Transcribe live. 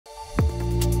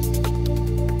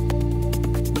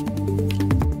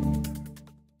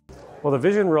Well, the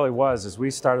vision really was as we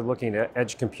started looking at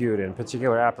edge compute and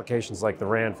particular applications like the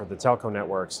RAN for the telco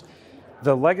networks.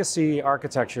 The legacy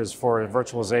architectures for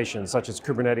virtualization, such as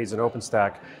Kubernetes and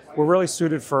OpenStack, were really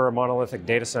suited for a monolithic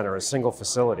data center, a single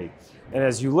facility. And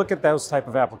as you look at those type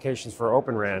of applications for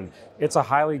Open RAN, it's a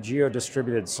highly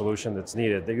geo-distributed solution that's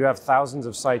needed. That you have thousands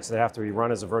of sites that have to be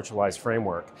run as a virtualized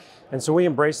framework. And so we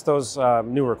embraced those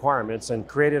new requirements and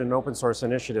created an open source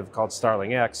initiative called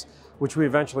StarlingX, which we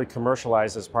eventually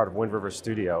commercialized as part of Wind River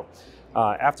Studio.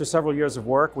 After several years of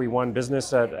work, we won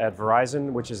business at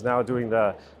Verizon, which is now doing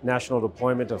the national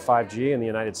deployment of 5G in the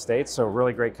United States, so a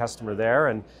really great customer there.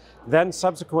 And then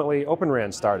subsequently, Open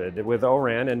RAN started with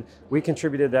ORAN, and we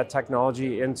contributed that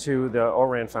technology into the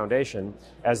ORAN Foundation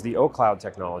as the O-Cloud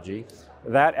technology.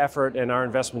 That effort and our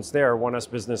investments there won us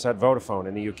business at Vodafone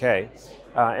in the UK.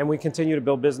 And we continue to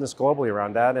build business globally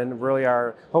around that and really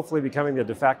are hopefully becoming the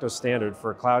de facto standard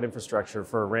for cloud infrastructure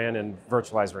for RAN and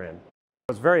virtualized RAN.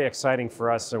 It's very exciting for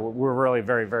us, so we're really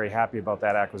very happy about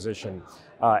that acquisition.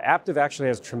 Aptiv actually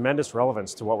has tremendous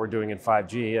relevance to what we're doing in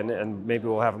 5G, and maybe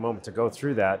we'll have a moment to go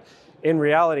through that. In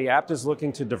reality, Aptiv is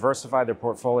looking to diversify their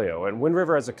portfolio, and Wind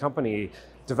River as a company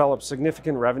developed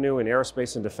significant revenue in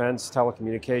aerospace and defense,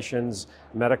 telecommunications,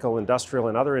 medical, industrial,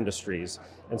 and other industries.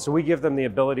 And so we give them the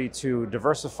ability to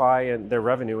diversify their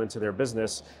revenue into their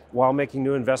business while making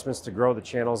new investments to grow the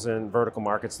channels and vertical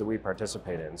markets that we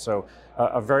participate in. So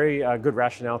a very good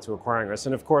rationale to acquiring us.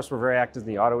 And of course, we're very active in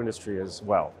the auto industry as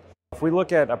well. If we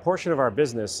look at a portion of our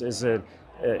business is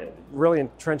really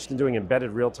entrenched in doing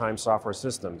embedded real-time software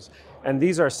systems. And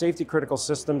these are safety critical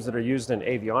systems that are used in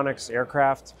avionics,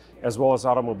 aircraft, as well as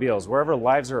automobiles. Wherever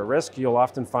lives are at risk, you'll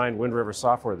often find Wind River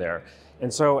software there.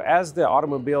 And so as the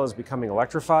automobile is becoming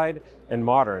electrified and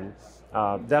modern,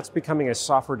 that's becoming a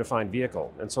software-defined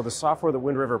vehicle. And so the software that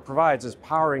Wind River provides is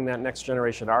powering that next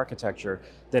generation architecture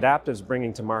that Aptiv's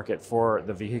bringing to market for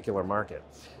the vehicular market.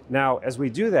 Now, as we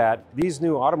do that, these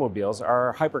new automobiles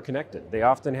are hyper-connected. They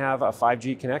often have a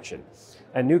 5G connection.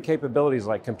 And new capabilities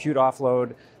like compute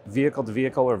offload,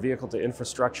 vehicle-to-vehicle or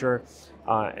vehicle-to-infrastructure,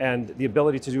 and the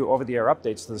ability to do over-the-air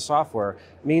updates to the software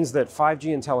means that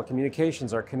 5G and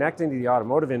telecommunications are connecting to the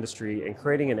automotive industry and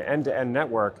creating an end-to-end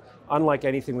network unlike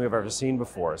anything we've ever seen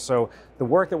before. So the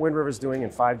work that Wind River is doing in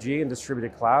 5G and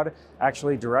distributed cloud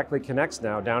actually directly connects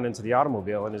now down into the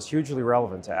automobile and is hugely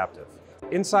relevant to Aptiv.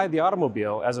 Inside the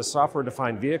automobile, as a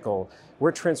software-defined vehicle,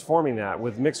 we're transforming that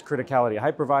with mixed criticality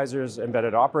hypervisors,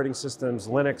 embedded operating systems,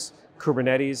 Linux,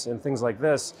 Kubernetes, and things like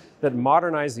this that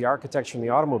modernize the architecture in the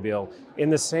automobile in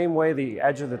the same way the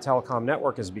edge of the telecom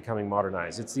network is becoming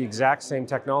modernized. It's the exact same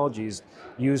technologies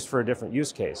used for a different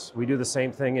use case. We do the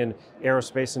same thing in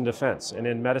aerospace and defense and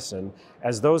in medicine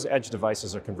as those edge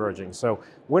devices are converging. So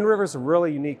Wind River is a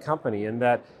really unique company in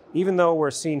that even though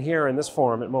we're seen here in this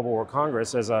forum at Mobile World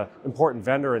Congress as an important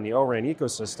vendor in the ORAN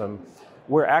ecosystem,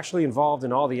 we're actually involved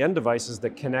in all the end devices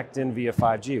that connect in via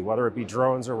 5G, whether it be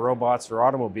drones or robots or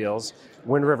automobiles.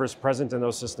 Wind River is present in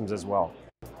those systems as well.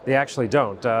 They actually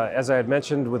don't. As I had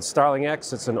mentioned with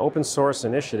StarlingX, it's an open source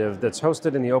initiative that's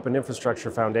hosted in the Open Infrastructure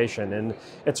Foundation, and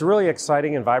it's a really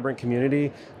exciting and vibrant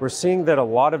community. We're seeing that a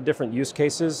lot of different use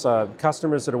cases,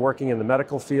 customers that are working in the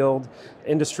medical field,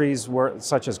 industries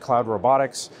such as cloud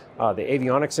robotics, the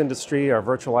avionics industry are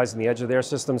virtualizing the edge of their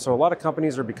system. So a lot of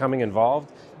companies are becoming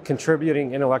involved,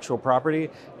 contributing intellectual property,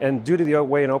 and due to the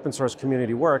way an open source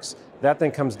community works, that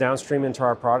then comes downstream into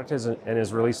our product and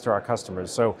is released to our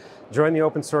customers. So join the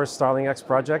open source StarlingX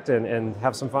project and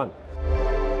have some fun.